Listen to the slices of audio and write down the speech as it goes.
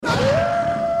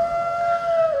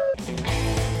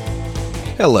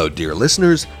Hello, dear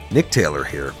listeners. Nick Taylor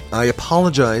here. I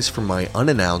apologize for my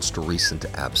unannounced recent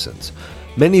absence.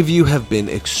 Many of you have been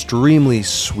extremely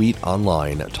sweet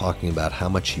online talking about how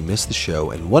much you miss the show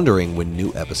and wondering when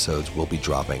new episodes will be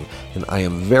dropping, and I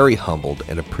am very humbled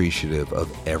and appreciative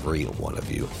of every one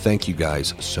of you. Thank you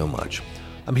guys so much.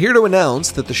 I'm here to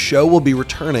announce that the show will be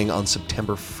returning on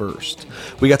September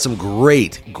 1st. We got some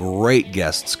great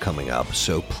guests coming up,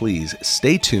 so please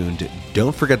stay tuned,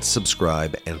 don't forget to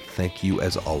subscribe, and thank you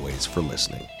as always for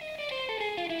listening.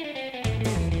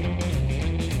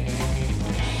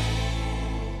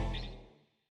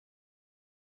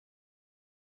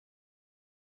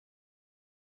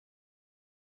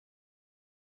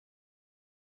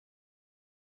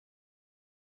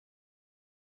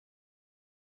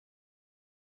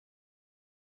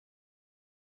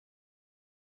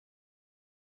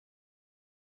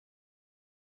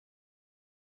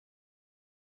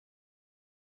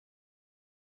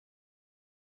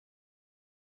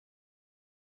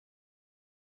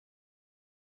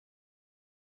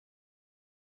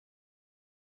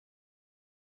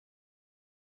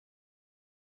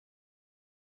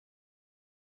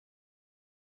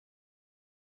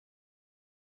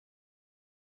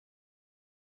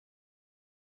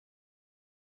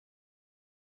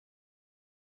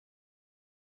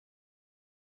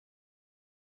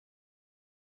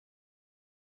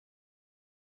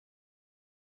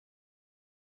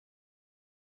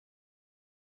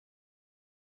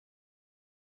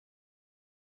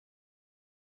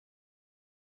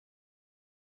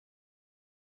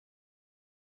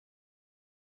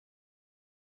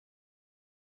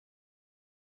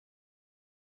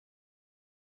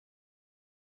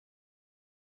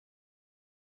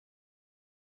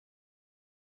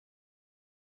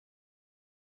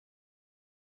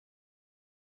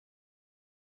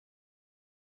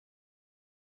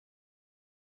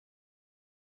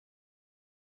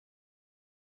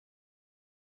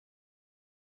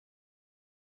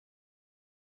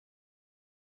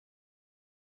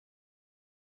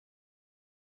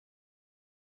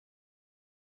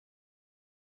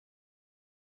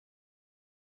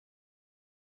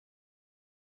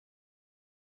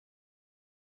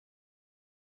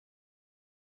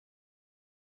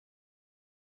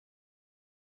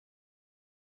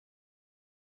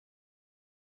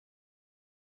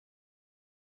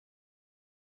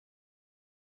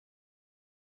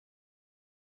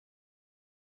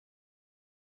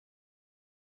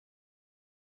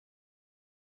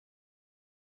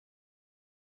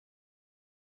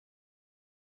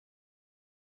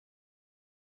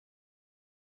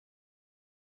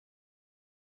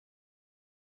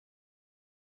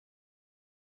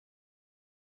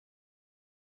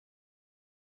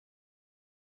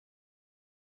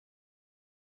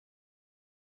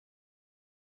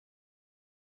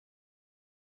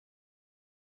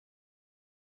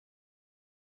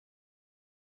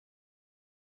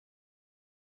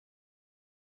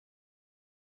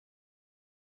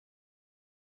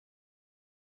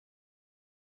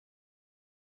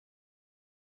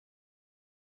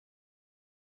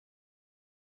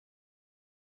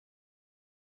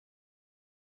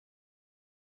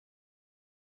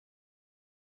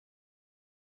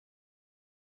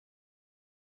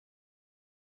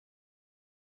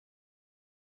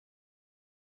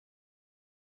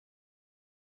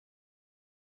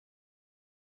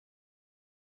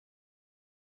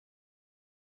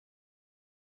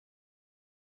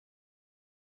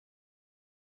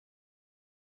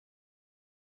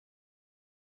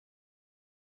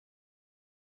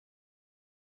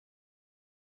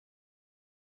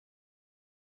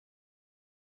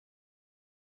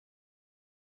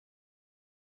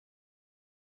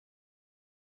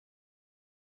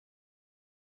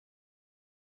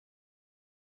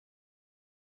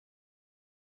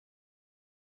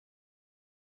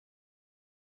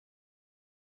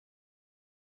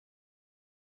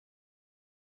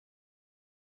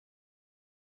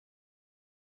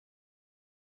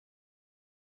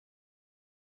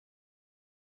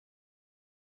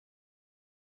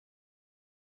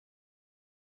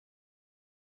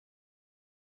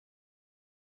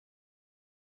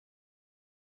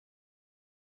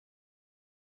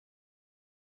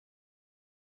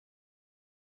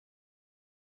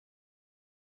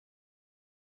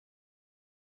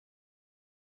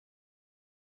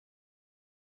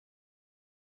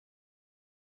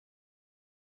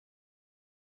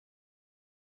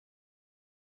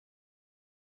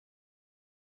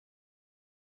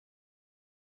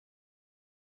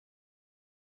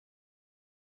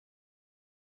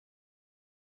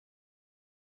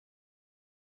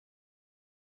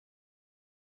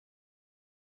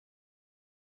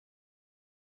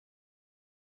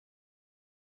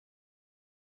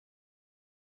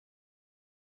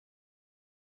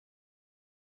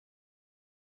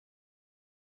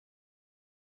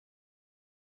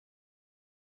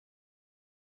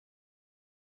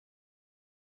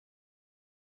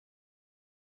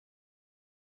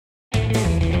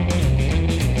 Bye.